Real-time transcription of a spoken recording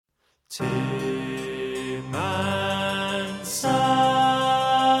Tim and Sam's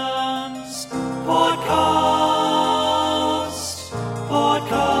podcast.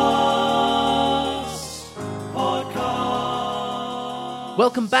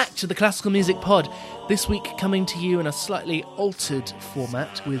 Welcome back to the Classical Music Pod. This week coming to you in a slightly altered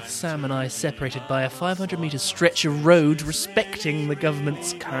format, with Sam and I separated by a 500-metre stretch of road respecting the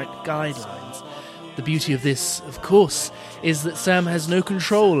government's current guidelines. The beauty of this, of course, is that Sam has no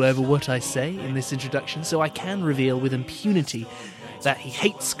control over what I say in this introduction, so I can reveal with impunity that he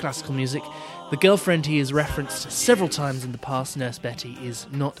hates classical music. The girlfriend he has referenced several times in the past, Nurse Betty, is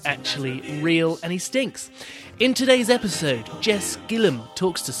not actually real, and he stinks. In today's episode, Jess Gillam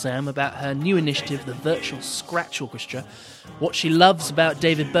talks to Sam about her new initiative, the Virtual Scratch Orchestra, what she loves about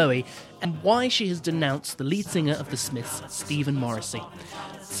David Bowie, and why she has denounced the lead singer of the Smiths, Stephen Morrissey.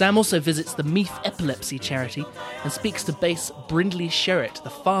 Sam also visits the Meath epilepsy charity and speaks to bass Brindley Sherritt, the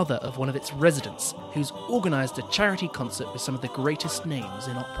father of one of its residents, who's organised a charity concert with some of the greatest names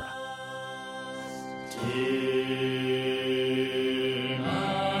in opera.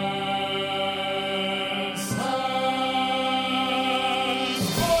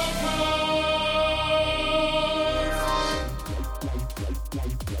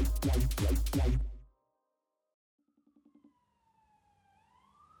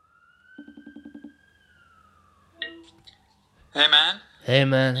 Hey man. Hey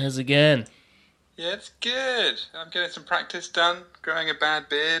man, how's it going? Yeah, it's good. I'm getting some practice done, growing a bad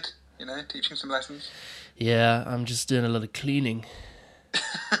beard, teaching some lessons. Yeah, I'm just doing a lot of cleaning.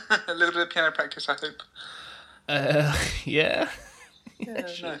 A little bit of piano practice, I hope. Yeah. Yeah,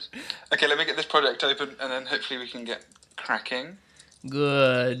 nice. Okay, let me get this project open and then hopefully we can get cracking.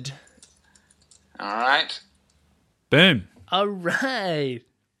 Good. Alright. Boom. Alright.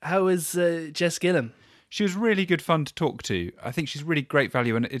 How was Jess Gillam? She was really good fun to talk to. I think she's really great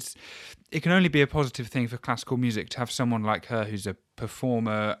value, and it can only be a positive thing for classical music to have someone like her who's a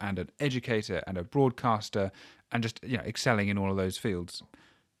performer and an educator and a broadcaster and just excelling in all of those fields.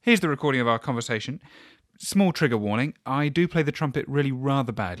 Here's the recording of our conversation. Small trigger warning, I do play the trumpet really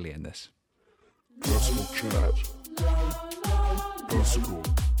rather badly in this. Classical chat. Classical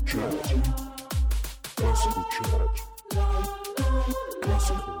chat. Classical chat.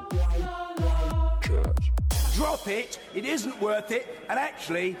 Classical chat. Drop it, it isn't worth it, and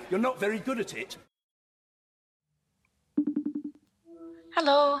actually, you're not very good at it.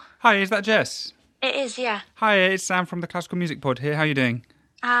 Hello. Hi, is that Jess? It is, yeah. Hi, it's Sam from the Classical Music Pod here. How are you doing?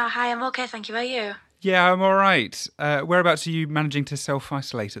 Hi, I'm okay, thank you. How are you? Yeah, I'm all right. Whereabouts are you managing to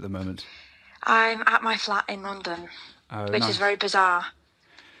self-isolate at the moment? I'm at my flat in London, which nice. is very bizarre.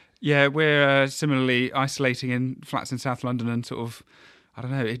 Yeah, we're similarly isolating in flats in South London and sort of, I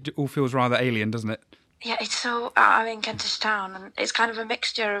don't know, it all feels rather alien, doesn't it? Yeah, it's so... I'm in Kentish Town, and it's kind of a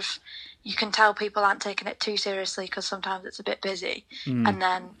mixture of... You can tell people aren't taking it too seriously because sometimes it's a bit busy, and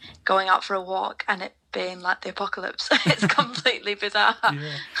then going out for a walk and it being like the apocalypse. It's completely bizarre.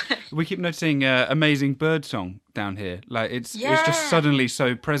 Yeah. We keep noticing amazing bird song down here. Like it's just suddenly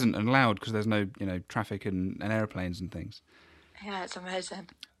so present and loud because there's no traffic and airplanes and things. Yeah, it's amazing.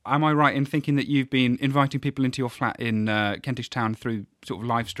 Am I right in thinking that you've been inviting people into your flat in Kentish Town through sort of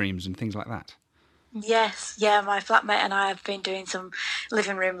live streams and things like that? Yes, yeah, my flatmate and I have been doing some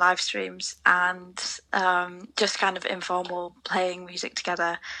living room live streams and just kind of informal playing music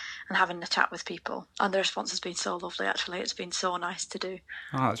together and having a chat with people. And the response has been so lovely, actually. It's been so nice to do.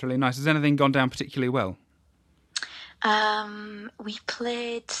 Oh, that's really nice. Has anything gone down particularly well? We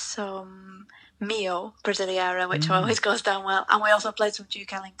played some Mio, Brasileira, which always goes down well. And we also played some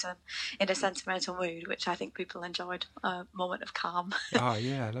Duke Ellington in a sentimental mood, which I think people enjoyed. A moment of calm. Oh,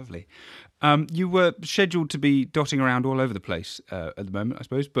 yeah, lovely. You were scheduled to be dotting around all over the place at the moment, I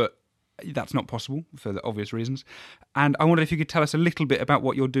suppose, but that's not possible for the obvious reasons. And I wondered if you could tell us a little bit about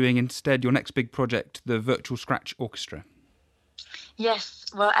what you're doing instead, your next big project, the Virtual Scratch Orchestra. Yes,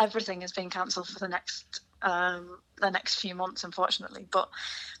 well, everything has been cancelled for the next few months, unfortunately. But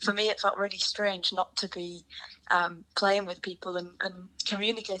for me, it felt really strange not to be playing with people and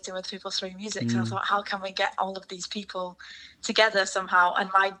communicating with people through music. So I thought, how can we get all of these people together somehow? And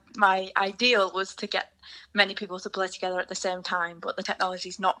my ideal was to get many people to play together at the same time, but the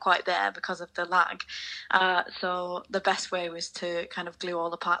technology's not quite there because of the lag. So the best way was to kind of glue all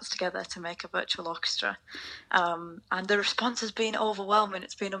the parts together to make a virtual orchestra. And the response has been overwhelming.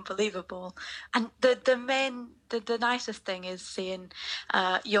 It's been unbelievable. And the nicest thing is seeing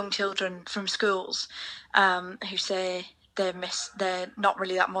young children from schools who say they're not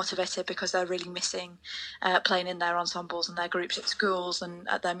really that motivated because they're really missing playing in their ensembles and their groups at schools and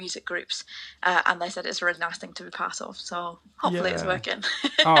at their music groups, and they said it's a really nice thing to be part of, so hopefully it's working.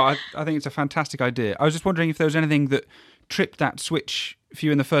 I think it's a fantastic idea. I was just wondering if there was anything that tripped that switch for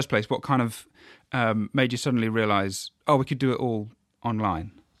you in the first place. What kind of made you suddenly realise, we could do it all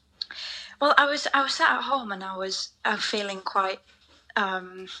online? Well, I was sat at home and I was feeling quite.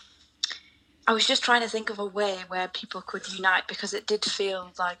 I was just trying to think of a way where people could unite, because it did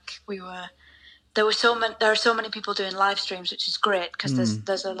feel like there are so many people doing live streams, which is great because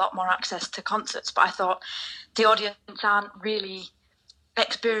there's a lot more access to concerts. But I thought the audience aren't really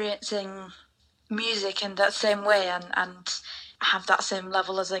experiencing music in that same way and have that same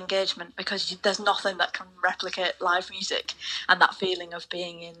level of engagement, because there's nothing that can replicate live music and that feeling of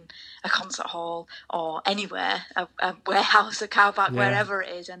being in a concert hall or anywhere, a warehouse, a car park, wherever it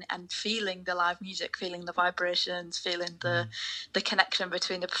is, and feeling the live music, feeling the vibrations, feeling the connection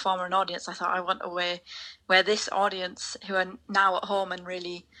between the performer and audience. I thought I want a way where this audience, who are now at home and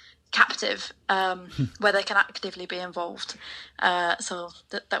really captive, where they can actively be involved. So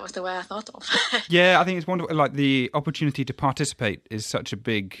that was the way I thought of. Yeah, I think it's wonderful. Like, the opportunity to participate is such a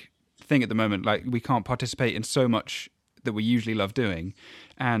big thing at the moment. Like, we can't participate in so much that we usually love doing,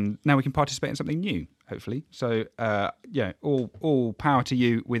 and now we can participate in something new, hopefully. So, all power to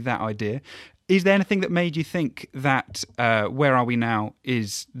you with that idea. Is there anything that made you think that Where Are We Now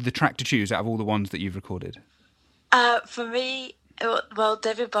is the track to choose out of all the ones that you've recorded? For me, well,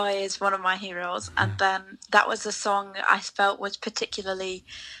 David Bowie is one of my heroes, and then that was a song I felt was particularly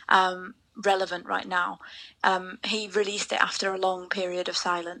relevant right now. He released it after a long period of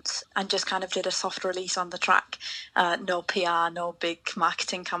silence and just kind of did a soft release on the track. No PR, no big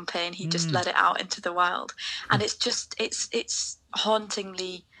marketing campaign. He just let it out into the wild, and it's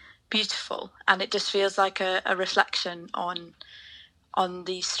hauntingly beautiful, and it just feels like a reflection on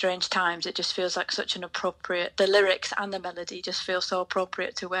these strange times. It just feels like such an appropriate, the lyrics and the melody just feel so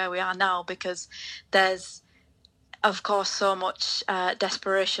appropriate to where we are now, because there's, of course, so much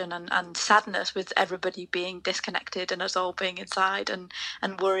desperation and sadness with everybody being disconnected and us all being inside and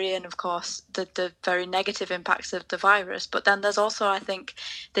worrying, of course, the very negative impacts of the virus. But then there's also, I think,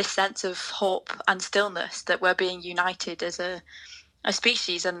 this sense of hope and stillness, that we're being united as a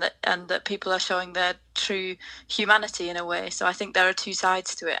species, and that people are showing their true humanity in a way. So I think there are two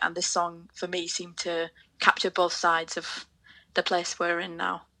sides to it, and this song for me seemed to capture both sides of the place we're in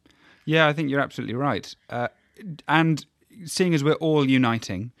now. Yeah, I think you're absolutely right. And seeing as we're all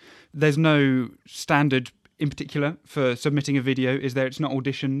uniting, there's no standard in particular for submitting a video, is there? It's not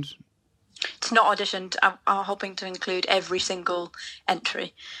auditioned? It's not auditioned. I'm hoping to include every single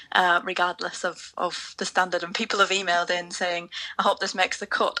entry, regardless of the standard. And people have emailed in saying, I hope this makes the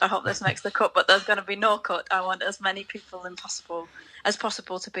cut, I hope this makes the cut, but there's going to be no cut. I want as many people as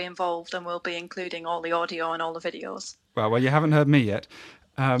possible to be involved, and we'll be including all the audio and all the videos. Well, you haven't heard me yet.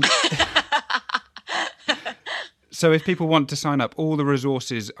 So if people want to sign up, all the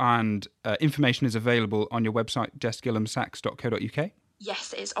resources and information is available on your website, jessgillamsax.co.uk.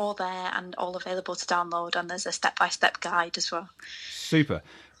 Yes, it's all there and all available to download, and there's a step-by-step guide as well. Super.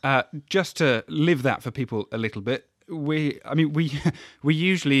 Just to live that for people a little bit, we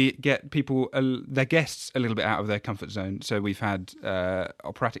usually get people, their guests, a little bit out of their comfort zone. So we've had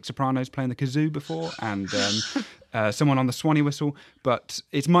operatic sopranos playing the kazoo before, and someone on the swanee whistle. But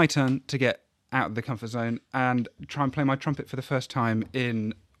it's my turn to get out of the comfort zone and try and play my trumpet for the first time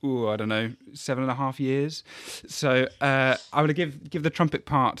in 7.5 years. So I would give the trumpet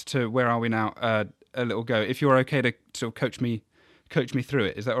part to Where Are We Now a little go. If you're okay to sort of coach me through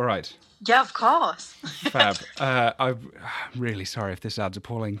it, is that all right? Yeah, of course. Fab. I'm really sorry if this sounds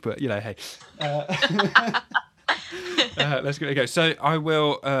appalling, but hey. Let's give it a go. So I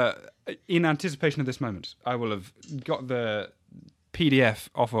will, in anticipation of this moment, I will have got the PDF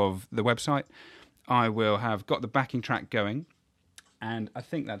off of the website. I will have got the backing track going. And I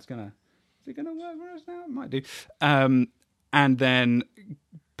think that's is it gonna work for us now? It might do. And then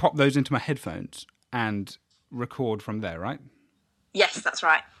pop those into my headphones and record from there, right? Yes, that's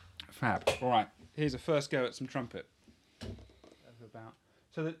right. Fab. All right. Here's a first go at some trumpet.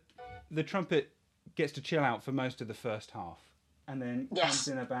 So the trumpet gets to chill out for most of the first half, and then comes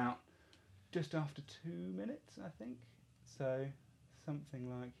in about just after 2 minutes, I think. So something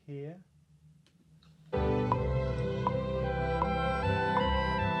like here.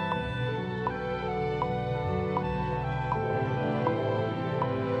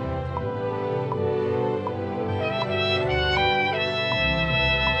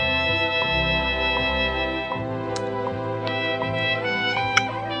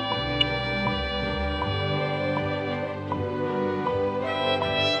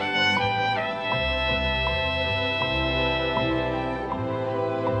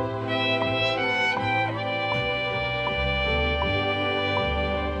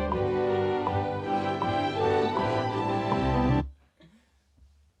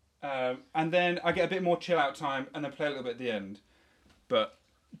 and then I get a bit more chill out time, and then play a little bit at the end. But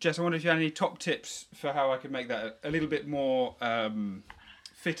Jess, I wonder if you had any top tips for how I could make that a little bit more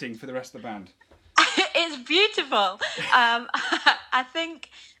fitting for the rest of the band. It's beautiful. I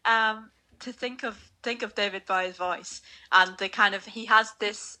think to think of David Bowie's voice, and the kind of, he has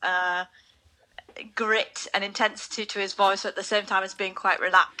this grit and intensity to his voice at the same time as being quite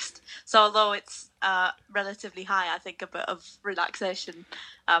relaxed. So although it's relatively high, I think a bit of relaxation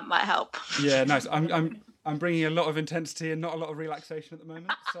might help. Yeah, nice. I'm bringing a lot of intensity and not a lot of relaxation at the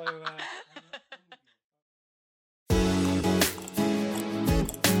moment. So.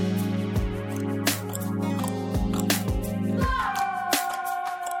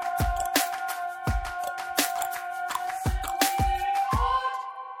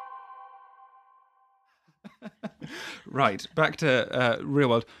 Right, back to real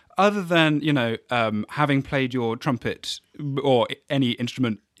world. Other than, having played your trumpet or any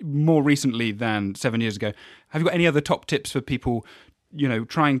instrument more recently than 7 years ago, have you got any other top tips for people,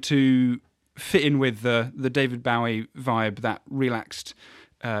 trying to fit in with the David Bowie vibe, that relaxed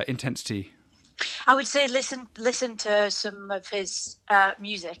intensity? I would say listen to some of his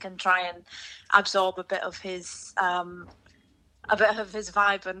music and try and absorb a bit of his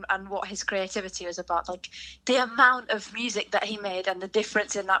vibe and what his creativity was about. Like the amount of music that he made and the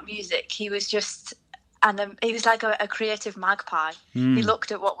difference in that music, he was just, he was like a creative magpie. He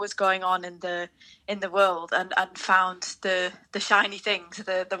looked at what was going on in the world and found the shiny things,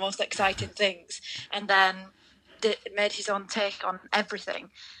 the most exciting things, and then made his own take on everything.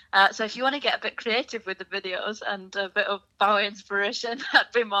 So if you want to get a bit creative with the videos and a bit of Bowie inspiration,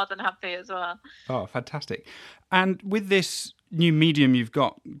 I'd be more than happy as well. Oh, fantastic. And with this new medium you've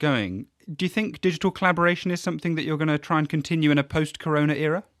got going, do you think digital collaboration is something that you're going to try and continue in a post-corona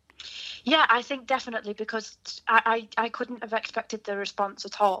era? Yeah, I think definitely, because I couldn't have expected the response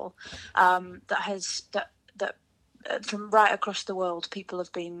at all that from right across the world, people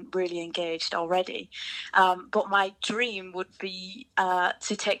have been really engaged already. But my dream would be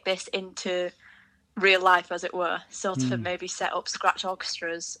to take this into real life, as it were. So to maybe set up scratch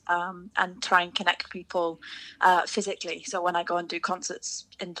orchestras and try and connect people physically. So when I go and do concerts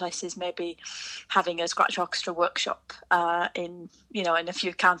in places, maybe having a scratch orchestra workshop in a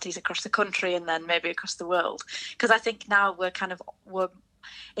few counties across the country, and then maybe across the world. Because I think now we're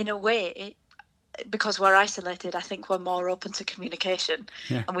in a way, because we're isolated, I think we're more open to communication,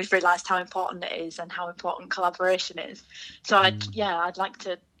 and we've realised how important it is and how important collaboration is. So I'd like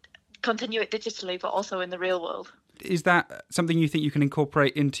to continue it digitally, but also in the real world. Is that something you think you can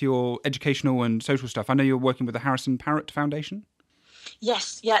incorporate into your educational and social stuff? I know you're working with the Harrison Parrott Foundation.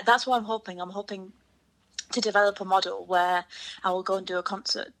 Yes, that's what I'm hoping. I'm hoping to develop a model where I will go and do a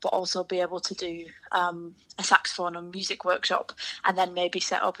concert, but also be able to do a saxophone and music workshop, and then maybe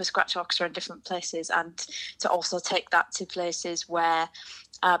set up a scratch orchestra in different places, and to also take that to places where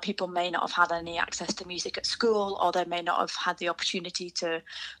people may not have had any access to music at school, or they may not have had the opportunity to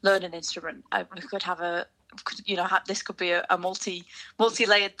learn an instrument. We could have this could be a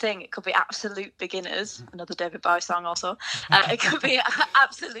multi-layered thing. It could be absolute beginners, another David Bowie song also. It could be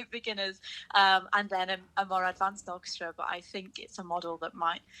absolute beginners, and then a more advanced orchestra. But I think it's a model that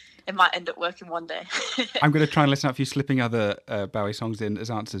might end up working one day. I'm going to try and listen out for you slipping other Bowie songs in as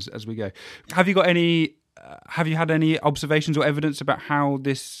answers as we go. Have you got any? Have you had any observations or evidence about how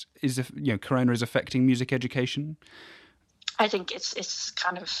this is, Corona is affecting music education? I think it's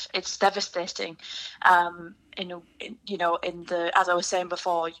devastating. As I was saying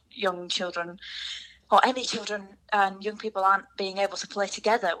before, young children, or any children and young people, aren't being able to play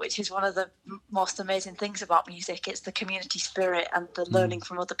together, which is one of the most amazing things about music. It's the community spirit and the learning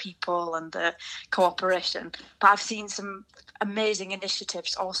from other people and the cooperation. But I've seen some amazing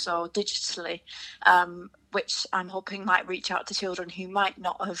initiatives also digitally, which I'm hoping might reach out to children who might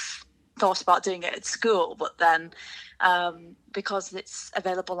not have thought about doing it at school, but then because it's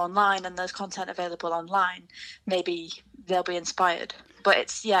available online and there's content available online, maybe they'll be inspired. But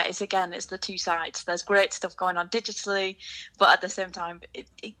it's the two sides. There's great stuff going on digitally, but at the same time,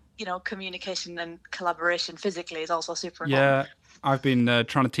 communication and collaboration physically is also super important. Yeah, I've been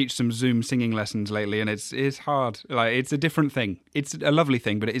trying to teach some Zoom singing lessons lately, and it's hard. Like, it's a different thing. It's a lovely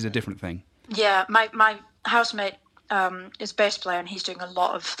thing, but it is a different thing. Yeah, my housemate is a bass player, and he's doing a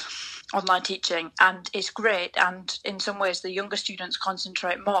lot of online teaching, and it's great. And in some ways, the younger students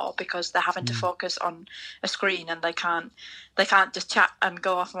concentrate more because they're having to focus on a screen, and they can't just chat and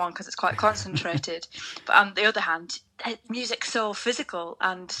go off one because it's quite concentrated. But on the other hand, music's so physical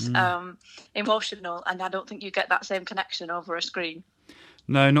and emotional, and I don't think you get that same connection over a screen.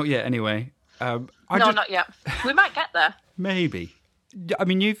 No, not yet. Anyway, not yet. We might get there. Maybe. I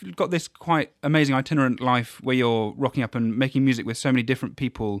mean, you've got this quite amazing itinerant life where you're rocking up and making music with so many different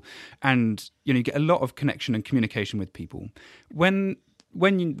people, and you get a lot of connection and communication with people. When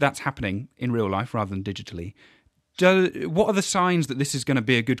that's happening in real life rather than digitally, what are the signs that this is going to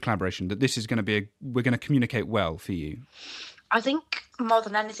be a good collaboration? That this is going to be we're going to communicate well for you? I think more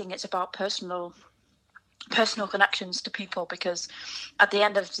than anything, it's about personal connections to people, because at the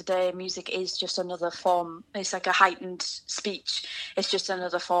end of the day, music is just another form. It's like a heightened speech. It's just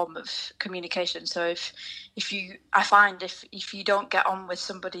another form of communication. So if you don't get on with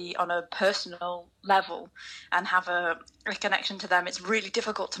somebody on a personal level and have a connection to them, it's really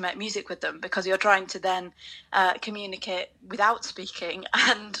difficult to make music with them, because you're trying to then communicate without speaking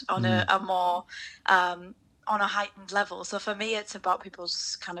and on a more on a heightened level. So for me, it's about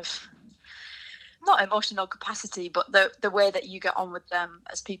people's kind of not emotional capacity, but the way that you get on with them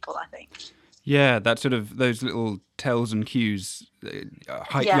as people, I think. Yeah, that sort of those little tells and cues,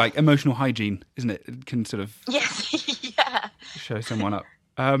 like emotional hygiene, isn't it? It can sort of show someone up.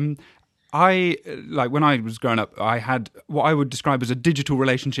 I when I was growing up, I had what I would describe as a digital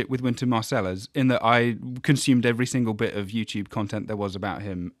relationship with Wynton Marsalis, in that I consumed every single bit of YouTube content there was about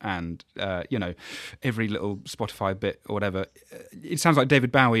him, and every little Spotify bit or whatever. It sounds like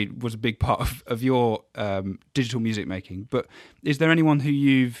David Bowie was a big part of your digital music making. But is there anyone who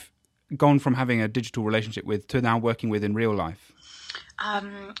you've gone from having a digital relationship with to now working with in real life?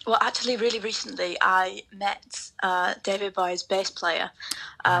 Well, actually, really recently, I met David Bowie's bass player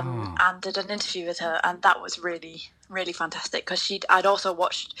and did an interview with her, and that was really, really fantastic, because I'd also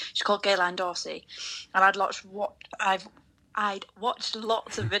watched. She's called Gillam Dorsey, and I'd watched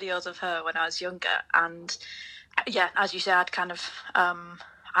lots of videos of her when I was younger, and as you say, I'd kind of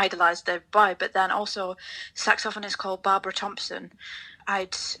idolised David Bowie, but then also saxophonist called Barbara Thompson.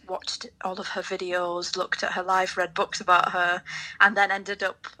 I'd watched all of her videos, looked at her life, read books about her, and then ended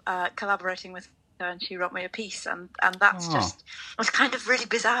up collaborating with her, and she wrote me a piece, and that's it's kind of really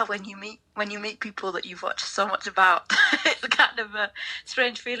bizarre when you meet people that you've watched so much about. It's kind of a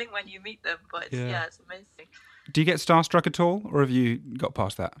strange feeling when you meet them, but it's amazing. Do you get starstruck at all, or have you got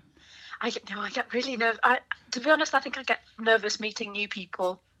past that? I get really nervous. To be honest, I think I get nervous meeting new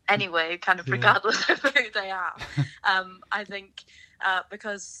people anyway, kind of regardless of who they are. I think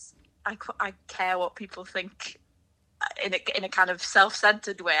because I care what people think in a kind of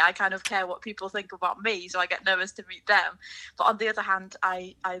self-centered way. I kind of care what people think about me, so I get nervous to meet them. But on the other hand,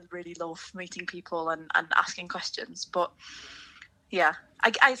 I really love meeting people and asking questions. But yeah, I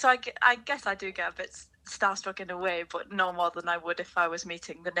guess I do get a bit starstruck in a way, but no more than I would if I was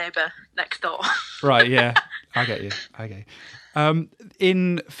meeting the neighbour next door. Right, yeah. I get you.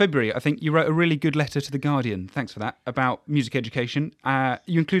 In February, I think you wrote a really good letter to The Guardian, thanks for that, about music education.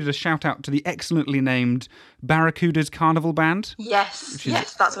 You included a shout out to the excellently named Barracuda's Carnival Band. Yes,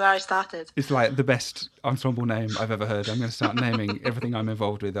 that's where I started. It's like the best ensemble name I've ever heard. I'm going to start naming everything I'm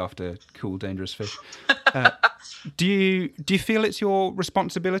involved with after Cool Dangerous Fish. Do you feel it's your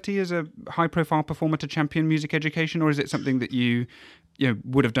responsibility as a high-profile performer to champion music education, or is it something that you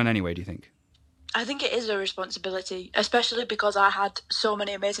would have done anyway, do you think? I think it is a responsibility, especially because I had so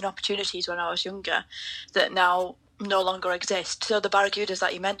many amazing opportunities when I was younger that now no longer exist. So the Barracudas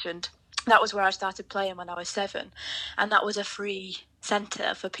that you mentioned, that was where I started playing when I was 7, and that was a free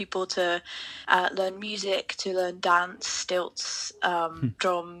centre for people to learn music, to learn dance, stilts,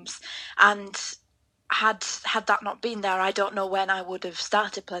 drums, and had that not been there, I don't know when I would have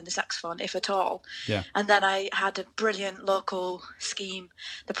started playing the saxophone, if at all. Yeah. And then I had a brilliant local scheme,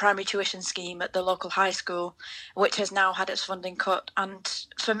 the primary tuition scheme at the local high school, which has now had its funding cut. And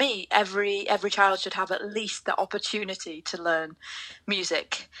for me, every child should have at least the opportunity to learn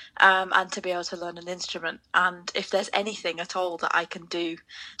music and to be able to learn an instrument. And if there's anything at all that I can do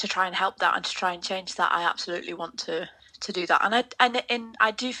to try and help that and to try and change that, I absolutely want to do that. And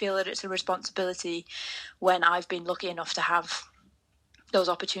I do feel that it's a responsibility when I've been lucky enough to have those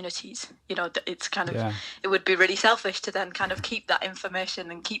opportunities. It's kind of it would be really selfish to then kind of keep that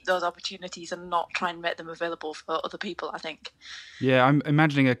information and keep those opportunities and not try and make them available for other people, I think. Yeah, I'm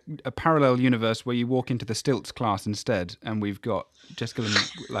imagining a parallel universe where you walk into the stilts class instead, and we've got Jess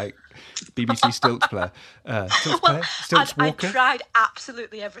Gillam, like BBC stilts player. Stilts walker. I tried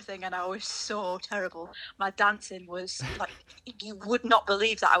absolutely everything and I was so terrible. My dancing was like, you would not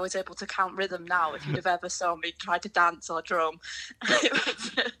believe that I was able to count rhythm now if you'd have ever saw me try to dance or drum.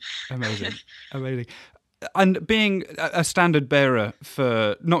 Amazing. And being a standard bearer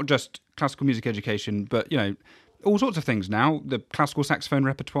for not just classical music education, but all sorts of things now, the classical saxophone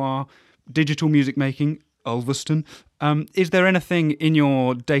repertoire, digital music making, Ulverston. Is there anything in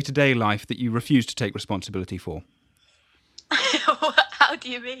your day-to-day life that you refuse to take responsibility for? do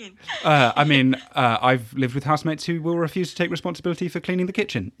you mean? I've lived with housemates who will refuse to take responsibility for cleaning the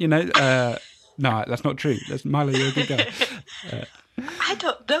kitchen. No, that's not true. That's Milo. You're a good guy. I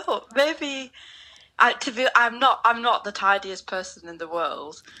don't know. Maybe I'm not the tidiest person in the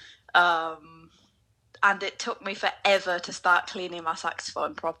world, and it took me forever to start cleaning my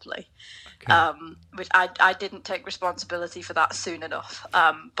saxophone properly. Okay. Which I didn't take responsibility for that soon enough.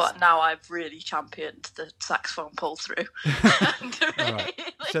 But now I've really championed the saxophone pull through. Right.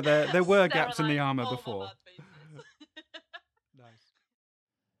 So there were gaps in the armour before.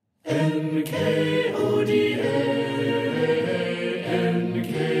 Hold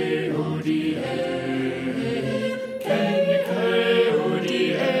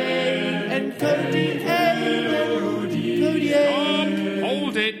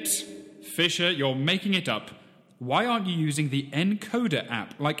it! Fisher, you're making it up. Why aren't you using the Encoder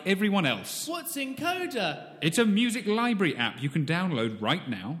app like everyone else? What's Encoder? It's a music library app you can download right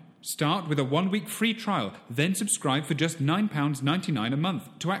now. Start with a 1-week free trial, then subscribe for just £9.99 a month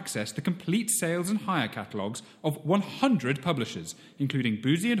to access the complete sales and hire catalogues of 100 publishers, including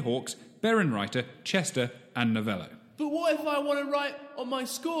Boozy and Hawkes, Writer, Chester and Novello. But what if I want to write on my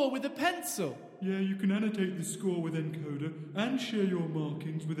score with a pencil? Yeah, you can annotate the score with Encoder and share your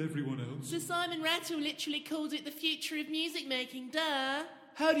markings with everyone else. So Simon Rattle literally called it the future of music making, duh.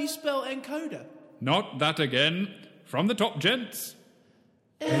 How do you spell Encoder? Not that again. From the top, gents.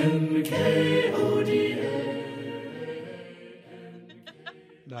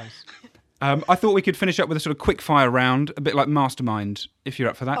 Nice. I thought we could finish up with a sort of quick fire round, a bit like Mastermind, if you're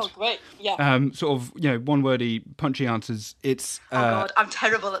up for that. Oh, great. Yeah. Sort of, one-wordy, punchy answers. It's. Oh, God, I'm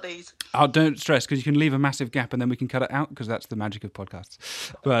terrible at these. Oh, don't stress, because you can leave a massive gap and then we can cut it out, because that's the magic of podcasts.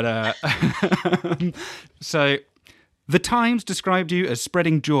 But, so, the Times described you as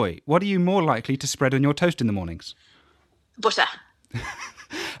spreading joy. What are you more likely to spread on your toast in the mornings? Butter.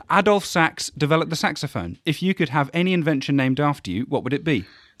 Adolf Sax developed the saxophone. If you could have any invention named after you, what would it be?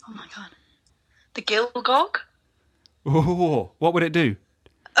 Oh, my God. The Gilgog? Oh, what would it do?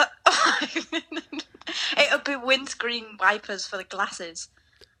 It would be windscreen wipers for the glasses.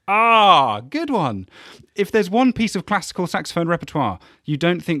 Ah, good one. If there's one piece of classical saxophone repertoire you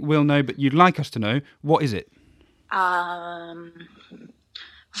don't think we'll know but you'd like us to know, what is it?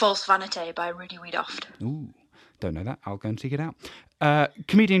 False Vanity by Rudy Wiedoeft. Ooh, don't know that. I'll go and seek it out.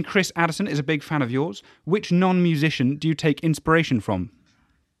 Comedian Chris Addison is a big fan of yours. Which non-musician do you take inspiration from?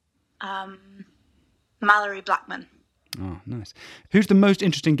 Mallory Blackman. Oh, nice. Who's the most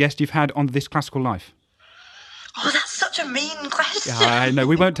interesting guest you've had on This Classical Life? Oh, that's such a mean question. I know,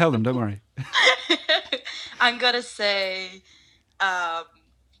 we won't tell them, don't worry. I'm going to say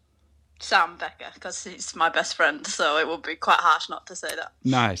Sam Becker, because he's my best friend, so it would be quite harsh not to say that.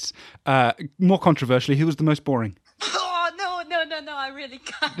 Nice. More controversially, who was the most boring? Oh, no, I really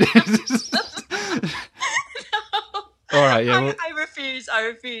can't. All right, yeah. Well, I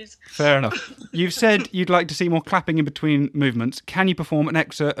refuse. Fair enough. You've said you'd like to see more clapping in between movements. Can you perform an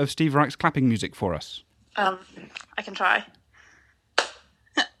excerpt of Steve Reich's clapping music for us? I can try.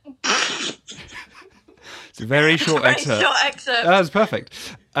 It's a very short excerpt. Short excerpt. That's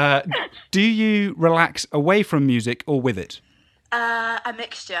perfect. Do you relax away from music or with it? A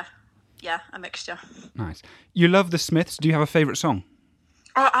mixture. Yeah, a mixture. Nice. You love the Smiths. Do you have a favourite song?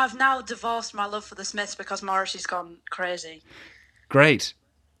 Oh, I've now divorced my love for the Smiths because Morrissey's gone crazy. Great.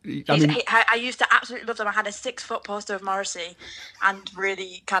 I used to absolutely love them. I had a 6-foot poster of Morrissey and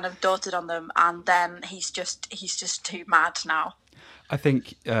really kind of doted on them, and then he's just too mad now. I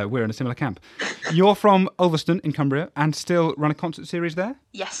think we're in a similar camp. You're from Ulverston in Cumbria and still run a concert series there?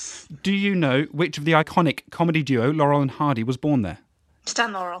 Yes. Do you know which of the iconic comedy duo Laurel and Hardy was born there?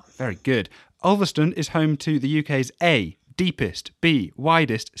 Stan Laurel. Very good. Ulverston is home to the UK's A, deepest, B,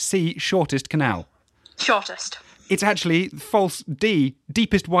 widest, C, shortest canal. Shortest. It's actually false D,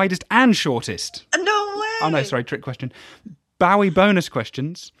 deepest, widest and shortest. No way! Oh no, sorry, trick question. Bowie bonus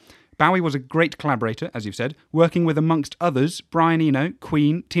questions. Bowie was a great collaborator, as you've said, working with, amongst others, Brian Eno,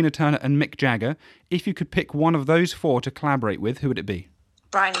 Queen, Tina Turner and Mick Jagger. If you could pick one of those four to collaborate with, who would it be?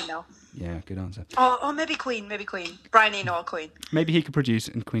 Brian Eno. Yeah, good answer. Oh, maybe Queen. Brian Eno or Queen. Maybe he could produce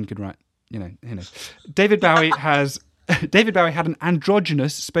and Queen could write. Who knows. David Bowie had an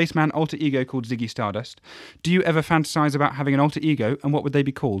androgynous spaceman alter ego called Ziggy Stardust. Do you ever fantasize about having an alter ego, and what would they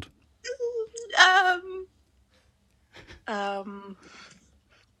be called?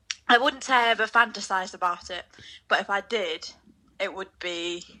 I wouldn't say I ever fantasised about it, but if I did, it would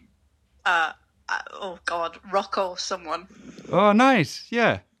be, Rocco someone. Oh, nice.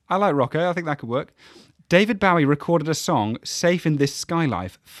 Yeah, I like Rocco. I think that could work. David Bowie recorded a song, Safe in This Sky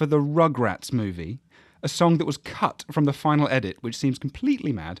Life, for the Rugrats movie. a song that was cut from the final edit, which seems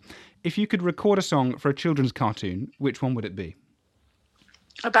completely mad. If you could record a song for a children's cartoon, which one would it be?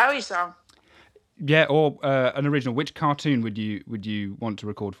 A Bowie song. Yeah, or an original. Which cartoon would you want to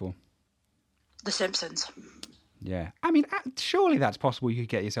record for? The Simpsons. Yeah. I mean, surely that's possible. You could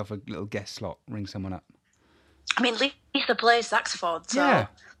get yourself a little guest slot, ring someone up. I mean, Lisa plays saxophone, so Yeah.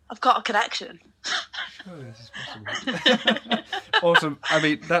 I've got a connection. Surely this is possible. Awesome. I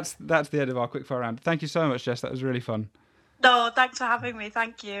mean, that's the end of our quickfire round. Thank you so much, Jess. That was really fun. No, thanks for having me.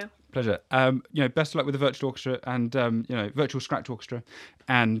 Thank you. Pleasure. Best of luck with the virtual orchestra and virtual scratch orchestra,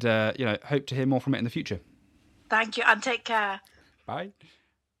 and hope to hear more from it in the future. Thank you, and take care. Bye.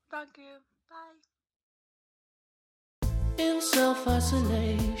 Thank you. Bye. In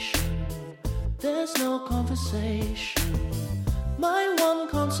self-isolation, there's no conversation. My one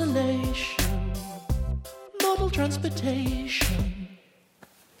consolation, model transportation.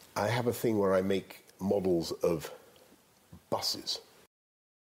 I have a thing where I make models of buses.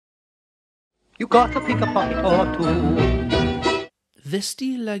 You got to pick a pocket or two.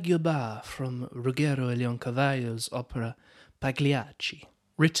 Vesti la Gioba from Ruggero e Leoncavallo's opera Pagliacci,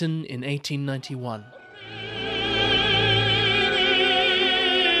 written in 1891.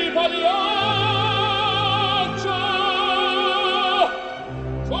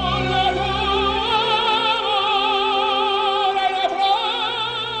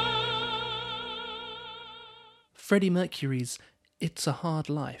 Freddie Mercury's It's a Hard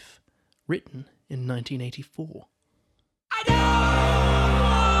Life, written in 1984.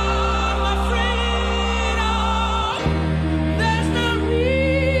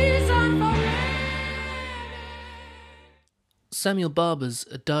 Samuel Barber's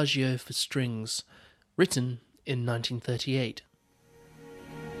Adagio for Strings, written in 1938.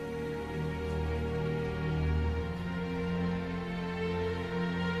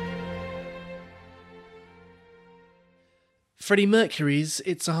 Freddie Mercury's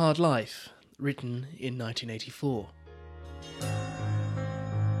It's a Hard Life, written in 1984.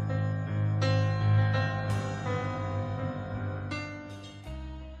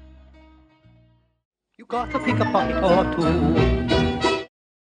 You got to pick a pocket or two.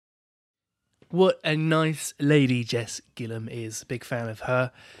 What a nice lady Jess Gillam is. Big fan of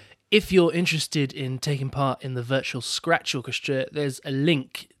her. If you're interested in taking part in the virtual scratch orchestra, there's a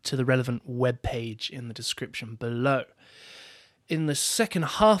link to the relevant webpage in the description below. In the second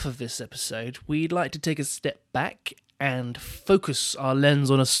half of this episode, we'd like to take a step back and focus our lens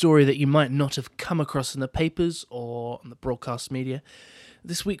on a story that you might not have come across in the papers or on the broadcast media.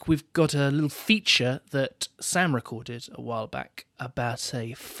 This week we've got a little feature that Sam recorded a while back about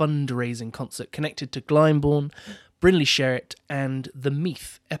a fundraising concert connected to Glyndebourne, Brindley Sherritt and the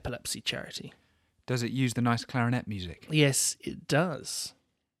Meath epilepsy charity. Does it use the nice clarinet music? Yes, it does.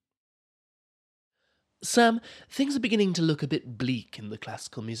 Sam, things are beginning to look a bit bleak in the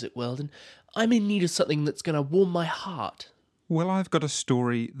classical music world, and I'm in need of something that's going to warm my heart. Well, I've got a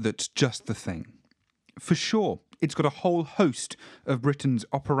story that's just the thing. For sure, it's got a whole host of Britain's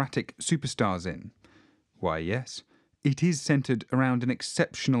operatic superstars in. Why, yes, it is centred around an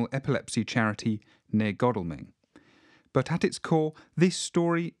exceptional epilepsy charity near Godalming. But at its core, this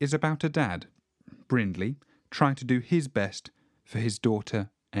story is about a dad, Brindley, trying to do his best for his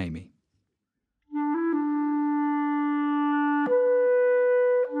daughter, Amy.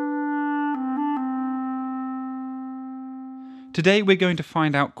 Today we're going to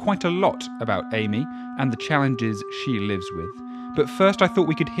find out quite a lot about Amy and the challenges she lives with. But first I thought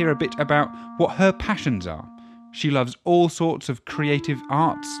we could hear a bit about what her passions are. She loves all sorts of creative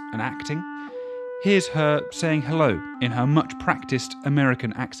arts and acting. Here's her saying hello in her much practiced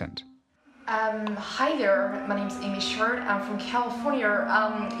American accent. Hi there, my name's Amy Short. I'm from California.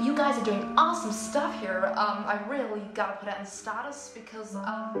 You guys are doing awesome stuff here. I really gotta put it in status because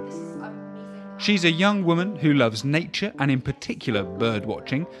this is amazing. She's a young woman who loves nature and in particular bird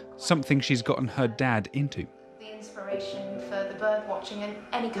watching, something she's gotten her dad into. The inspiration for the bird watching and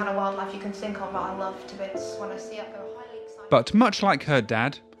any kind of wildlife you can think of, I love to bits. When I see it, I go highly excited. But much like her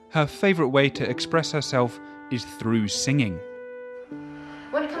dad, her favourite way to express herself is through singing.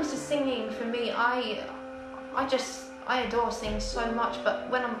 When it comes to singing, for me, I adore singing so much.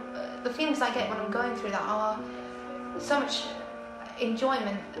 But when the feelings I get when I'm going through that are so much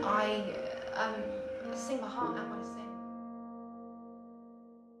enjoyment. I sing my heart out when I sing.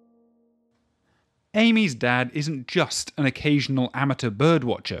 Amy's dad isn't just an occasional amateur bird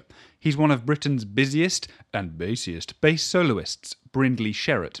watcher. He's one of Britain's busiest and bassiest bass soloists, Brindley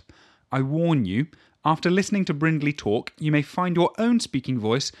Sherritt. I warn you, after listening to Brindley talk, you may find your own speaking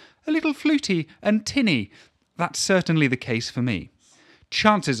voice a little fluty and tinny. That's certainly the case for me.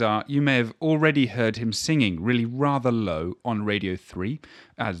 Chances are you may have already heard him singing really rather low on Radio 3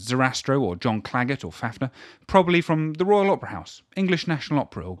 as Zarastro or John Claggett or Fafner, probably from the Royal Opera House, English National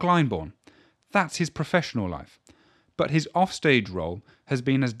Opera or Glyndebourne. That's his professional life. But his offstage role has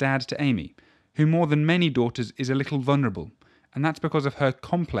been as dad to Amy, who more than many daughters is a little vulnerable, and that's because of her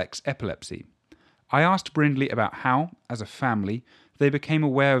complex epilepsy. I asked Brindley about how, as a family, they became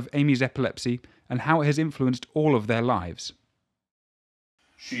aware of Amy's epilepsy and how it has influenced all of their lives.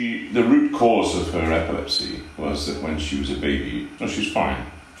 The root cause of her epilepsy was that when she was a baby, she was fine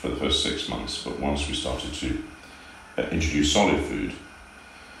for the first 6 months, but once we started to introduce solid food,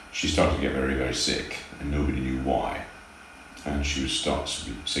 she started to get very, very sick, and nobody knew why. And she would start to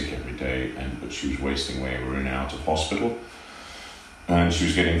be sick every day, but she was wasting away. We were in and out of hospital, and she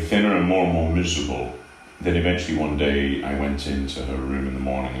was getting thinner and more miserable. Then eventually one day I went into her room in the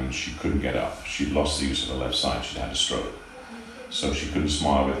morning and she couldn't get up. She'd lost the use of her left side, she'd had a stroke. So she couldn't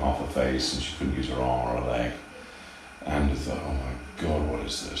smile with half her face and she couldn't use her arm or her leg. And I thought, oh my God, what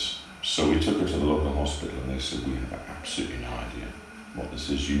is this? So we took her to the local hospital and they said, we have absolutely no idea what this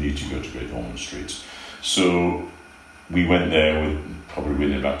is. You need to go to Great Ormond Street. So we went there probably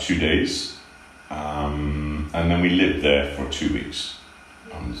within about 2 days. And then we lived there for 2 weeks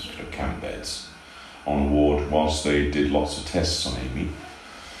on sort of camp beds on a ward whilst they did lots of tests on Amy.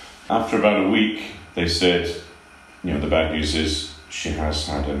 After about a week, they said, the bad news is she has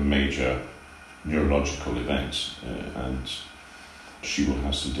had a major neurological event and she will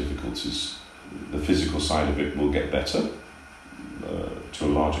have some difficulties. The physical side of it will get better to a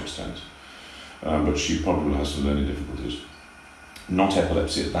large extent, but she probably will have some learning difficulties. Not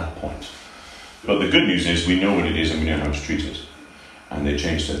epilepsy at that point. But the good news is we know what it is and we know how to treat it. And they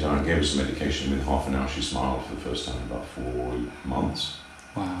changed her diet, gave her some medication. Within half an hour she smiled for the first time in about 4 months.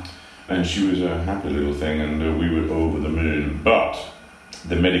 Wow. And she was a happy little thing and we were over the moon. But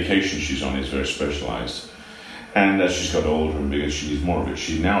the medication she's on is very specialised. And as she's got older and bigger, she needs more of it.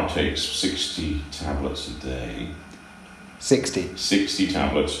 She now takes 60 tablets a day. 60? 60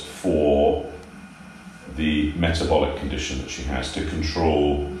 tablets for the metabolic condition that she has to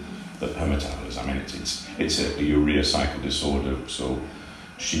control her metabolism. I mean, it's a urea cycle disorder, so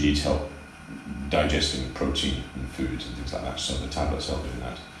she needs help digesting protein and food and things like that, so the tablets help in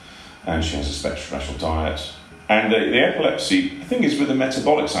that. And she has a special diet. And the epilepsy, the thing is, with the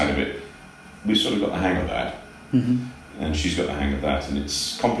metabolic side of it, we've sort of got the hang of that. Mm-hmm. And she's got the hang of that, and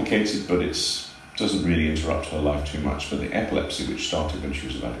it's complicated, but it doesn't really interrupt her life too much. But the epilepsy, which started when she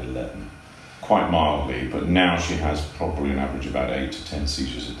was about 11, quite mildly, but now she has probably an average about 8 to 10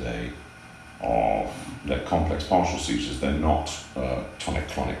 seizures a day. They're complex partial seizures. They're not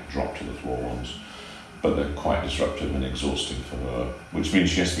tonic-clonic drop to the floor ones, but they're quite disruptive and exhausting for her, which means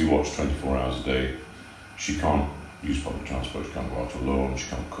she has to be watched 24 hours a day. She can't use public transport, she can't go out alone, she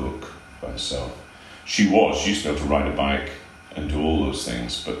can't cook by herself. She used to be able to ride a bike and do all those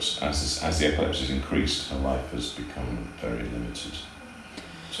things, but as the epilepsy has increased, her life has become very limited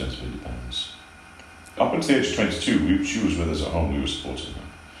in terms of independence. Up until the age of 22, she was with us at home, we were supporting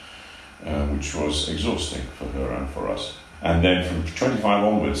her, which was exhausting for her and for us. And then from 25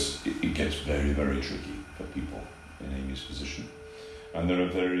 onwards, it gets very, very tricky for people in Amy's position. And there are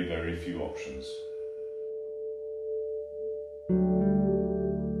very, very few options.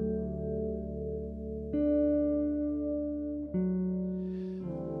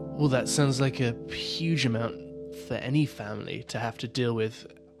 Well, that sounds like a huge amount for any family to have to deal with.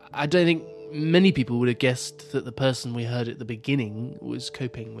 I don't think many people would have guessed that the person we heard at the beginning was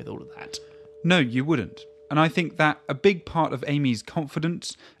coping with all of that. No, you wouldn't. And I think that a big part of Amy's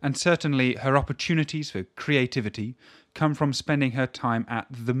confidence, and certainly her opportunities for creativity, come from spending her time at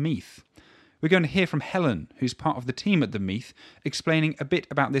the Meath. We're going to hear from Helen, who's part of the team at the Meath, explaining a bit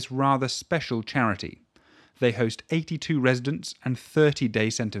about this rather special charity. They host 82 residents and 30 day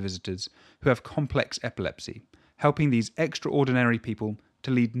centre visitors who have complex epilepsy, helping these extraordinary people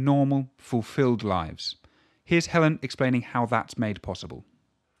to lead normal, fulfilled lives. Here's Helen explaining how that's made possible.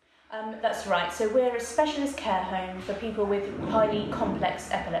 That's right. So we're a specialist care home for people with highly complex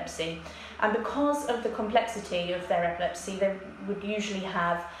epilepsy. And because of the complexity of their epilepsy, they would usually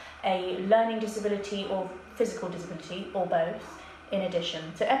have a learning disability or physical disability, or both, in addition.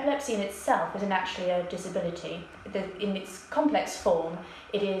 So epilepsy in itself isn't actually a disability. In its complex form,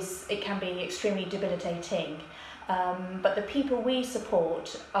 it can be extremely debilitating. But the people we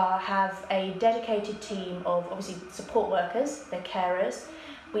support have a dedicated team of, obviously, support workers, they're carers.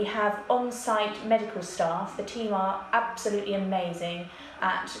 We have on-site medical staff. The team are absolutely amazing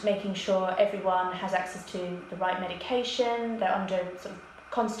at making sure everyone has access to the right medication. They're under sort of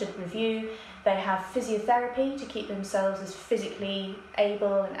constant review. They have physiotherapy to keep themselves as physically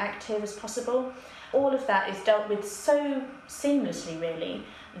able and active as possible. All of that is dealt with so seamlessly, really,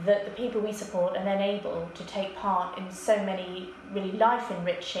 that the people we support are then able to take part in so many really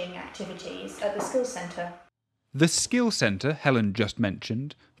life-enriching activities at the Skills Centre. The Skill Centre Helen just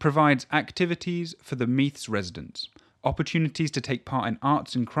mentioned provides activities for the Meath's residents, opportunities to take part in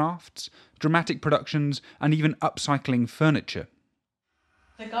arts and crafts, dramatic productions, and even upcycling furniture.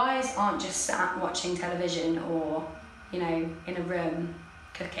 The guys aren't just sat watching television or, in a room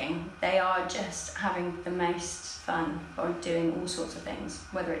cooking. They are just having the most fun or doing all sorts of things,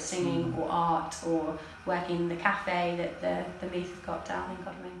 whether it's singing or art or working in the cafe that the Meath have got down in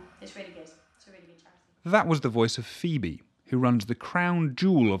Godalming. It's really good. It's a really good charity. That was the voice of Phoebe, who runs the crown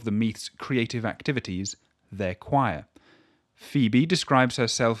jewel of the Meath's creative activities, their choir. Phoebe describes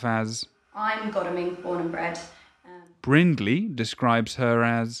herself as... I'm Godalming, born and bred. Brindley describes her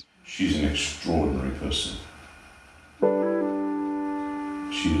as... She's an extraordinary person.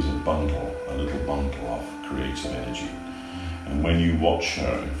 She is a little bundle of creative energy. And when you watch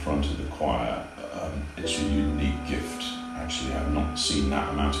her in front of the choir, it's a unique gift. Actually, I've not seen that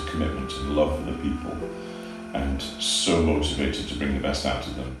amount of commitment and love for the people, and so motivated to bring the best out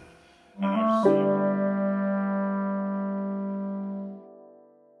of them. And I've seen...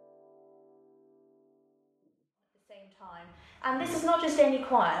 And this is not just any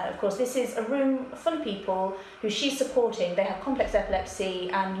choir, of course, this is a room full of people who she's supporting. They have complex epilepsy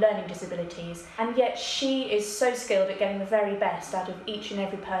and learning disabilities, and yet she is so skilled at getting the very best out of each and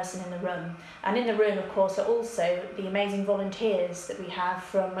every person in the room. And in the room, of course, are also the amazing volunteers that we have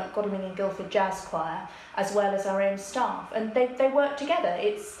from Godalming and Guildford Jazz Choir, as well as our own staff. And they work together.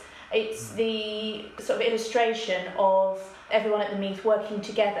 It's the sort of illustration of everyone at the Meath working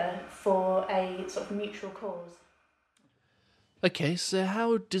together for a sort of mutual cause. Okay, so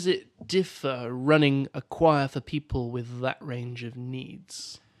how does it differ running a choir for people with that range of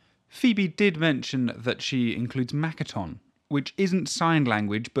needs? Phoebe did mention that she includes Makaton, which isn't sign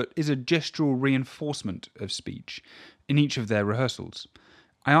language but is a gestural reinforcement of speech, in each of their rehearsals.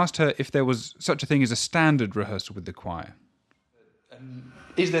 I asked her if there was such a thing as a standard rehearsal with the choir.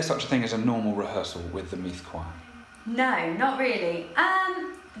 Is there such a thing as a normal rehearsal with the Meath choir? No, not really.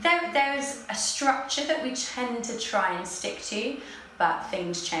 There's a structure that we tend to try and stick to, but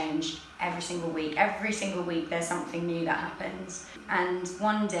things change every single week. Every single week there's something new that happens. And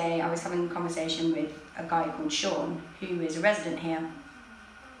one day I was having a conversation with a guy called Sean, who is a resident here,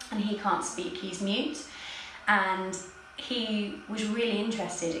 and he can't speak, he's mute. And he was really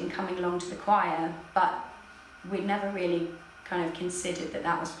interested in coming along to the choir, but we'd never really kind of considered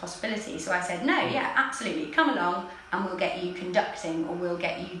that was a possibility. So I said, no, yeah, absolutely, come along and we'll get you conducting or we'll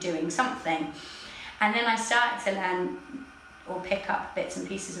get you doing something. And then I started to learn or pick up bits and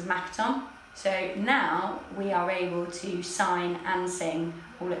pieces of Makaton. So now we are able to sign and sing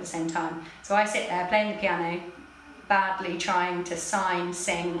all at the same time. So I sit there playing the piano, badly trying to sign,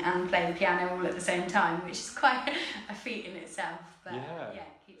 sing and play the piano all at the same time, which is quite a feat in itself. But yeah, it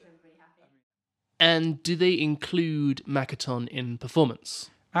keeps everybody happy. And do they include Makaton in performance?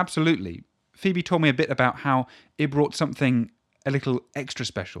 Absolutely. Phoebe told me a bit about how it brought something a little extra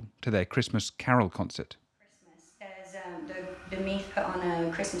special to their Christmas carol concert. There's the Meath put on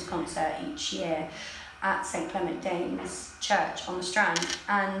a Christmas concert each year at St Clement Danes Church on the Strand,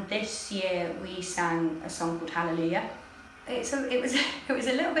 and this year we sang a song called Hallelujah. It was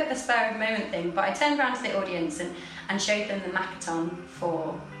a little bit of a spur of the moment thing, but I turned around to the audience and showed them the Makaton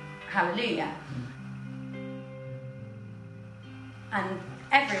for Hallelujah. And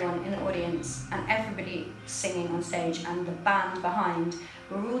everyone in the audience and everybody singing on stage and the band behind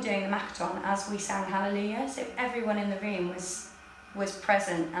were all doing the Makaton as we sang Hallelujah. So everyone in the room was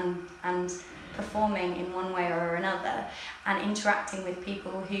present and performing in one way or another and interacting with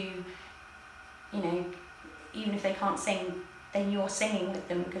people who, even if they can't sing, then you're singing with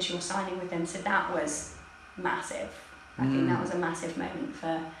them because you're signing with them. So that was massive. I think that was a massive moment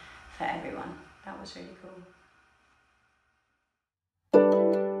for everyone. That was really cool.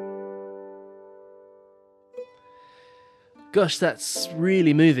 Gosh, that's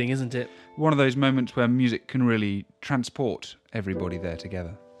really moving, isn't it? One of those moments where music can really transport everybody there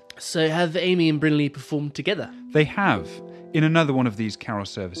together. So have Amy and Brindley performed together? They have, in another one of these carol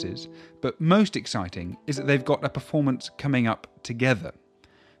services, but most exciting is that they've got a performance coming up together.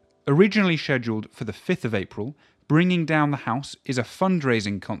 Originally scheduled for the 5th of April, Bringing Down the House is a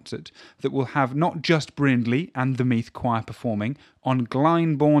fundraising concert that will have not just Brindley and the Meath Choir performing on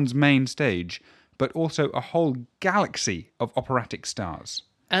Glyndebourne's main stage, but also a whole galaxy of operatic stars.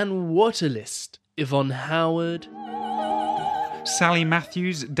 And what a list! Yvonne Howard, Sally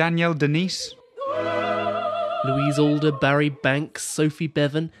Matthews, Danielle Denise, Louise Alder, Barry Banks, Sophie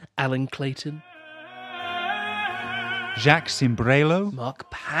Bevan, Alan Clayton, Jacques Simbrelo,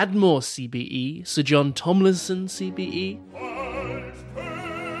 Mark Padmore, CBE, Sir John Tomlinson, CBE.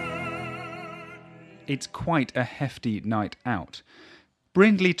 It's quite a hefty night out.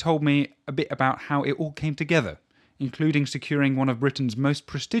 Brindley told me a bit about how it all came together, including securing one of Britain's most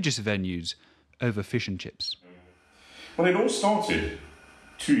prestigious venues over fish and chips. Well, it all started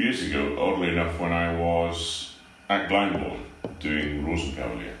 2 years ago, oddly enough, when I was at Glyndebourne doing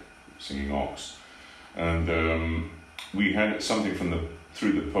Rosenkavalier, singing Ox. And we had something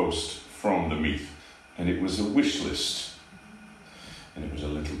through the post from the Meath, and it was a wish list. And it was a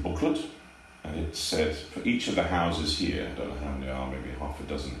little booklet, and it said, for each of the houses here, I don't know how many there are, maybe half a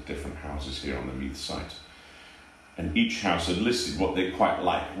dozen different houses here on the Meath site, and each house had listed what they quite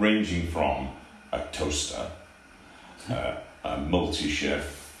like, ranging from a toaster, a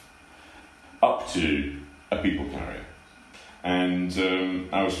multi-chef, up to a people carrier. And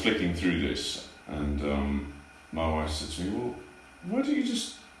I was flicking through this, and my wife said to me, well, why don't you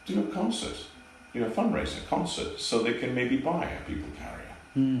just do a concert, a fundraiser concert, so they can maybe buy a people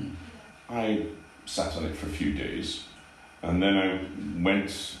carrier. I sat on it for a few days, and then I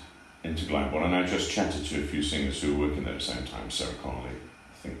went into Glyndebourne, and I just chatted to a few singers who were working there at the same time. Sarah Connolly,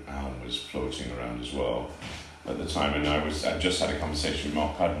 I think Alan was floating around as well at the time, and I just had a conversation with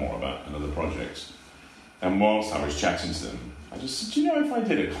Mark Padmore about another project. And whilst I was chatting to them, I just said, do you know, if I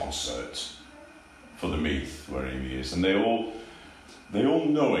did a concert for the Meath, where Amy is, and they all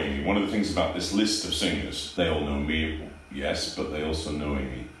know Amy. One of the things about this list of singers, they all know me, yes, but they also know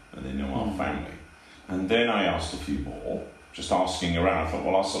Amy, and they know our family. And then I asked a few more, just asking around. I thought,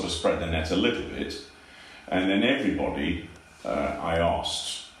 well, I'll sort of spread the net a little bit. And then everybody I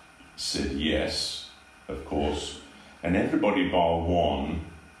asked said yes, of course. And everybody bar one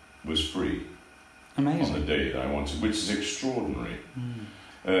was free. Amazing. On the day that I wanted, which is extraordinary.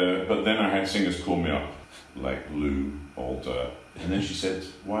 But then I had singers call me up, like Lou, Alder, and then she said,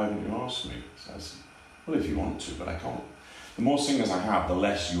 why haven't you asked me? So I said, well, if you want to, but I can't. The more singers I have, the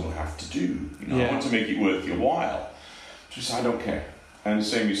less you'll have to do. I want to make it worth your while. She said, I don't care. And the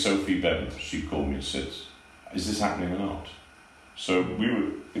same with Sophie Bevan. She called me and said, is this happening or not? So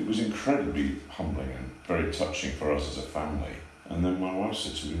it was incredibly humbling and very touching for us as a family. And then my wife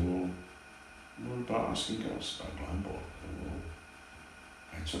said to me, well, what about asking Gus about Glyndebourne? Well,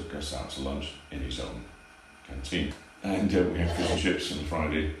 I took Gus out to lunch in his own canteen. And we had fish and chips on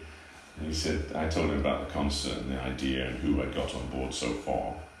Friday. And he said, I told him about the concert and the idea and who I'd got on board so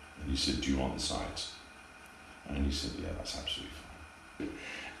far. And he said, do you want the site? And he said, yeah, that's absolutely fine.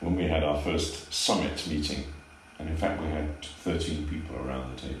 When we had our first summit meeting, and in fact we had 13 people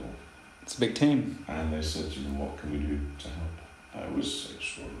around the table. It's a big team. And they said, what can we do to help? It was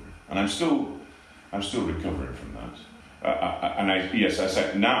extraordinary. And I'm still recovering from that. I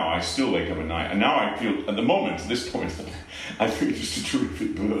said, now I still wake up at night, and now I feel, at this point, I feel just a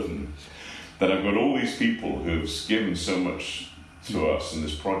terrific burden that I've got all these people who've given so much to us in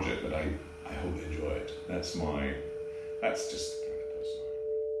this project that I hope they enjoy it. That's just the kind of person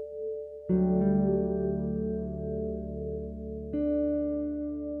I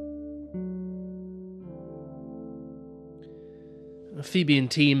am. Phoebe and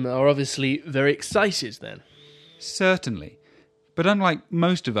team are obviously very excited then. Certainly. But unlike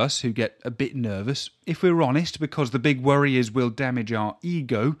most of us who get a bit nervous, if we're honest, because the big worry is we'll damage our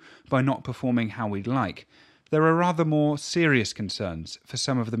ego by not performing how we'd like, there are rather more serious concerns for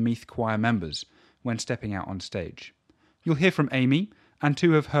some of the Meath choir members when stepping out on stage. You'll hear from Amy and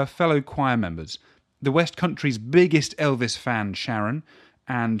two of her fellow choir members, the West Country's biggest Elvis fan, Sharon,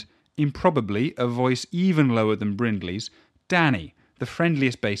 and, improbably, a voice even lower than Brindley's, Danny, the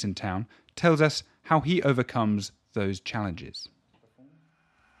friendliest bass in town, tells us how he overcomes those challenges.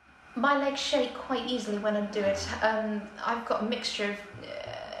 My legs shake quite easily when I do it. I've got a mixture of,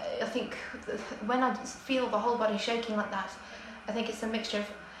 I think, when I feel the whole body shaking like that, I think it's a mixture of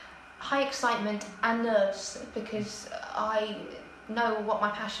high excitement and nerves, because I know what my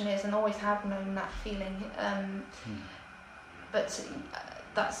passion is and always have known that feeling. But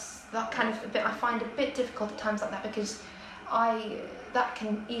that kind of a bit, I find a bit difficult at times like that, because that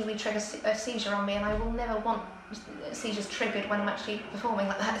can easily trigger a seizure on me, and I will never want seizures triggered when I'm actually performing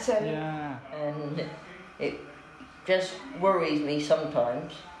like that. So yeah, and it just worries me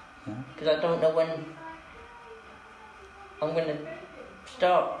sometimes, because I don't know when I'm going to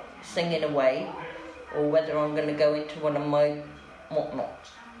start singing away, or whether I'm going to go into one of my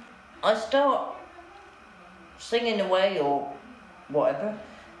whatnots. I start singing away or whatever,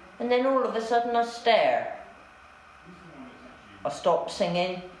 and then all of a sudden I stare. I stop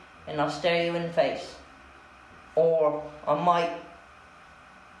singing and I stare you in the face. Or I might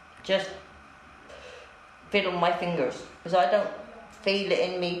just fiddle my fingers, because I don't feel it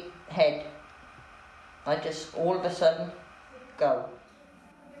in me head. I just all of a sudden go.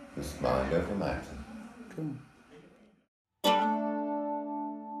 Just mind over matter. Cool.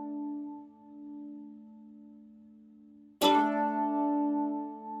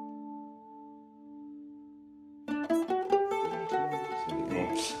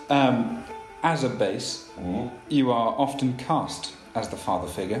 As a bass, you are often cast as the father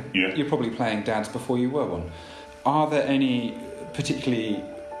figure. Yeah. You're probably playing dads before you were one. Are there any particularly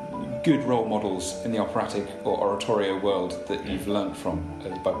good role models in the operatic or oratorio world that you've learnt from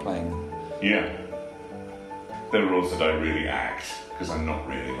by playing them? Yeah. There are roles that I really act, because I'm not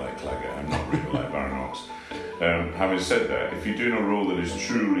really like Clegger, I'm not really like Baron Ox. Having said that, if you're doing a role that is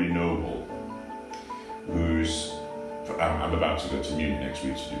truly noble, I'm about to go to Munich next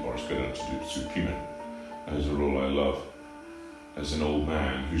week to do Boris Goodman, to do Pimen, as a role I love, as an old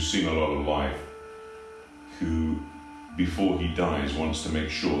man who's seen a lot of life, who, before he dies, wants to make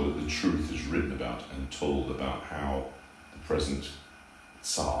sure that the truth is written about and told about how the present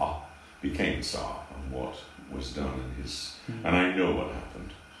Tsar became Tsar and what was done in his... And I know what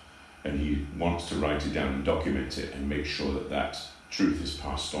happened. And he wants to write it down and document it and make sure that that truth is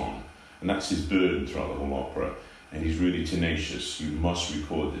passed on. And that's his burden throughout the whole opera. And he's really tenacious. You must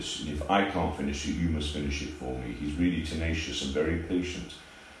record this. And if I can't finish it, you must finish it for me. He's really tenacious and very patient.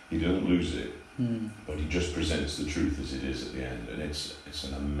 He doesn't lose it, but he just presents the truth as it is at the end. And it's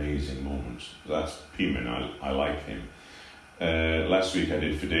an amazing moment. That's Pimen. I like him. Last week I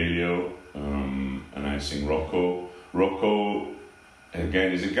did Fidelio, and I sing Rocco. Rocco,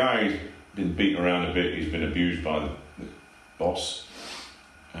 again, is a guy who's been beaten around a bit. He's been abused by the boss,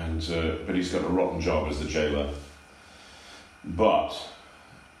 and but he's got a rotten job as the jailer. But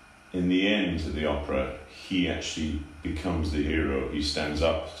in the end of the opera, he actually becomes the hero. He stands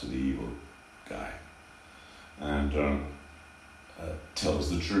up to the evil guy and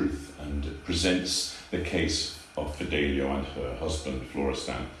tells the truth and presents the case of Fidelio and her husband,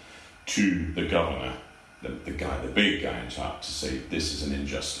 Florestan, to the governor, the big guy in charge, to say this is an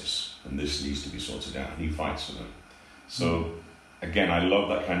injustice and this needs to be sorted out. And he fights for them. So, again, I love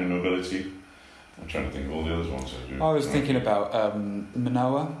that kind of nobility. I'm trying to think of all the other ones I do. I was thinking about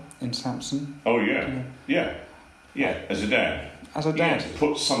Manoa in Samson. Oh, yeah. As a dad. As a dad. Yeah, to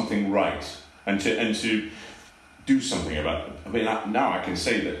put something right and to do something about it. I mean, now I can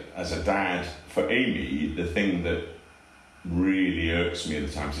say that as a dad, for Amy, the thing that really irks me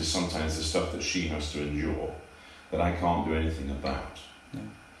at times is sometimes the stuff that she has to endure that I can't do anything about. Yeah.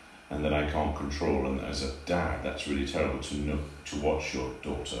 And that I can't control. And as a dad, that's really terrible to watch your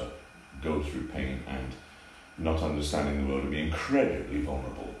daughter go through pain and not understanding the world and be incredibly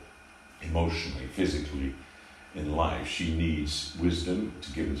vulnerable, emotionally, physically, in life. She needs wisdom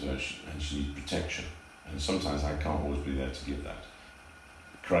to give it to her, and she needs protection. And sometimes I can't always be there to give that.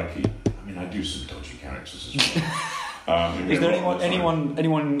 Crikey, I mean, I do some dodgy characters as well. Is there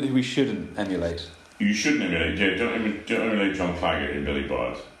anyone who we shouldn't emulate? You shouldn't emulate. Yeah, don't emulate John Claggett in Billy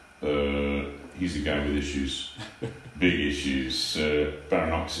Budd. He's a guy with issues, big issues.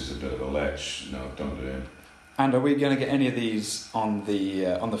 Baron Ox is a bit of a lech. No, don't do him. And are we going to get any of these on the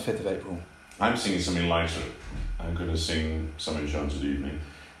 5th of April? I'm singing something lighter. I'm going to sing Some Enchanted Evening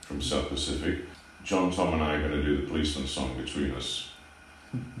from South Pacific. John Tom and I are going to do the policeman song between us.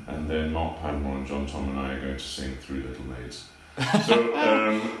 And then Mark Padmore and John Tom and I are going to sing Three Little Maids.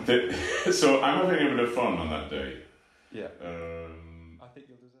 So, so I'm having a bit of fun on that day. Yeah. I think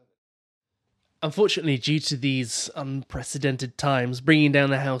you'll deserve it. Unfortunately, due to these unprecedented times, bringing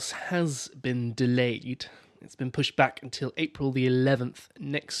down the house has been delayed. It's been pushed back until April the 11th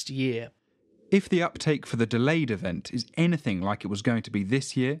next year. If the uptake for the delayed event is anything like it was going to be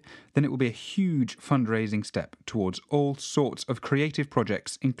this year, then it will be a huge fundraising step towards all sorts of creative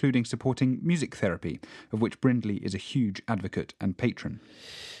projects, including supporting music therapy, of which Brindley is a huge advocate and patron.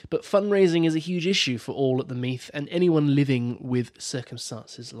 But fundraising is a huge issue for all at the Meath and anyone living with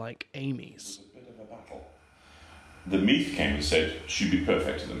circumstances like Amy's. It's a bit of a battle. The Meath came and said she'd be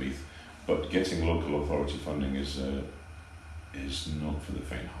perfect at the Meath, but getting local authority funding is not for the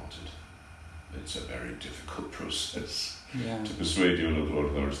faint-hearted. It's a very difficult process to persuade your local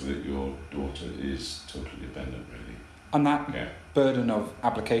authority that your daughter is totally dependent, really. And that burden of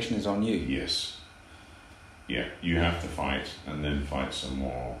application is on you. Yes. Yeah, you have to fight, and then fight some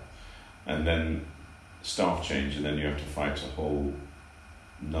more, and then staff change, and then you have to fight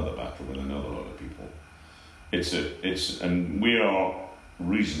another battle with another lot of people. And we are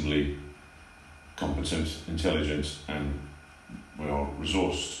reasonably competent, intelligent, and We are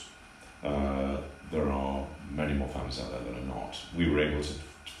resourced. There are many more families out there that are not. We were able to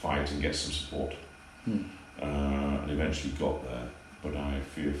fight and get some support, and eventually got there. But I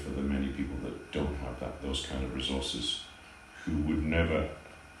fear for the many people that don't have those kind of resources, who would never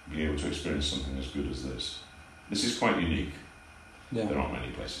be able to experience something as good as this. This is quite unique. Yeah. There aren't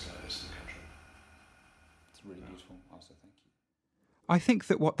many places like this in the country. It's really beautiful. Also, thank you. I think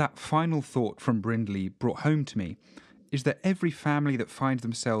that what that final thought from Brindley brought home to me is that every family that finds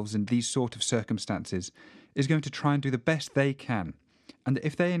themselves in these sort of circumstances is going to try and do the best they can, and that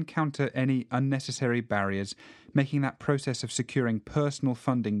if they encounter any unnecessary barriers making that process of securing personal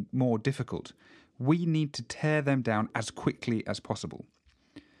funding more difficult, we need to tear them down as quickly as possible.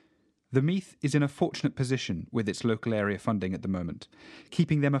 The Meath is in a fortunate position with its local area funding at the moment,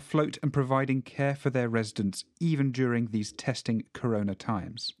 keeping them afloat and providing care for their residents even during these testing corona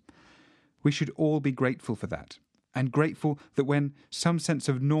times. We should all be grateful for that, and grateful that when some sense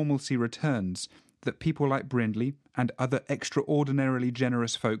of normalcy returns, that people like Brindley and other extraordinarily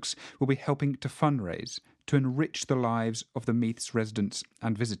generous folks will be helping to fundraise to enrich the lives of the Meath's residents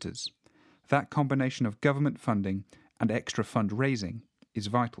and visitors. That combination of government funding and extra fundraising is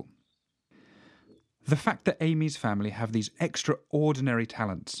vital. The fact that Amy's family have these extraordinary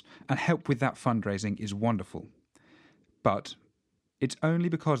talents and help with that fundraising is wonderful. But it's only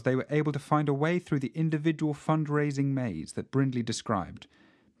because they were able to find a way through the individual fundraising maze that Brindley described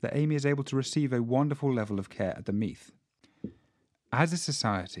that Amy is able to receive a wonderful level of care at the Meath. As a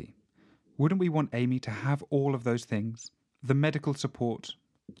society, wouldn't we want Amy to have all of those things? The medical support,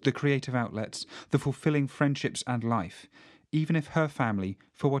 the creative outlets, the fulfilling friendships and life, even if her family,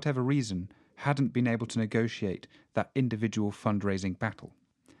 for whatever reason, hadn't been able to negotiate that individual fundraising battle.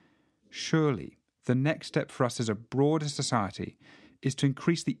 Surely, the next step for us as a broader society is to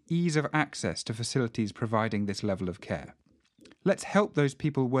increase the ease of access to facilities providing this level of care. Let's help those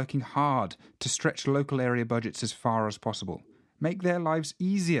people working hard to stretch local area budgets as far as possible. Make their lives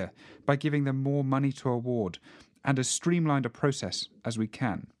easier by giving them more money to award and as streamlined a process as we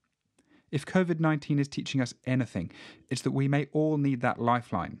can. If COVID-19 is teaching us anything, it's that we may all need that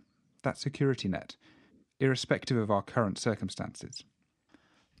lifeline, that security net, irrespective of our current circumstances.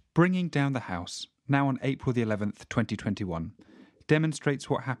 Bringing Down the House, now on April the 11th, 2021, demonstrates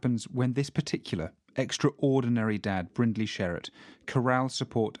what happens when this particular extraordinary dad, Brindley Sherratt, corrals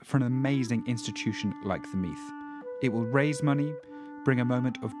support for an amazing institution like the Meath. It will raise money, bring a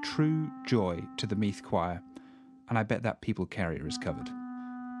moment of true joy to the Meath choir, and I bet that people carrier is covered.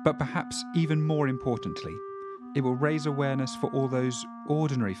 But perhaps even more importantly, it will raise awareness for all those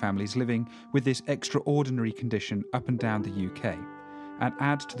ordinary families living with this extraordinary condition up and down the UK, and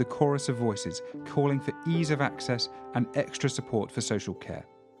add to the chorus of voices calling for ease of access and extra support for social care.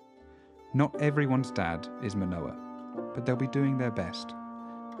 Not everyone's dad is Manoa, but they'll be doing their best,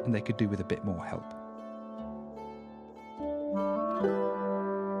 and they could do with a bit more help.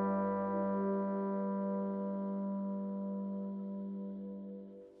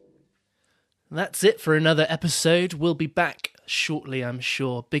 That's it for another episode. We'll be back shortly, I'm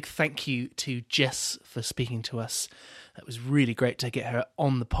sure. Big thank you to Jess for speaking to us. It was really great to get her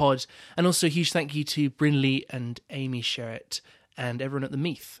on the pod. And also a huge thank you to Brindley and Amy Sherratt and everyone at the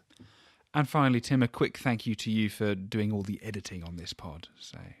Meath. And finally, Tim, a quick thank you to you for doing all the editing on this pod.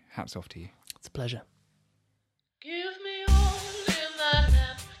 So, hats off to you. It's a pleasure. Give me all in my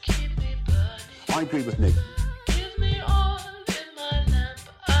lamp, keep me burning. I agree with Nick. Give me all in my lamp,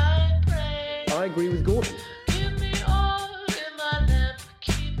 I pray. I agree with Gordon. Give me all in my lamp,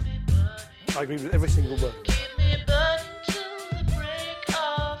 keep me burning. I agree with every single word. Keep me burning till the break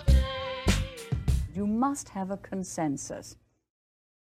of day. You must have a consensus.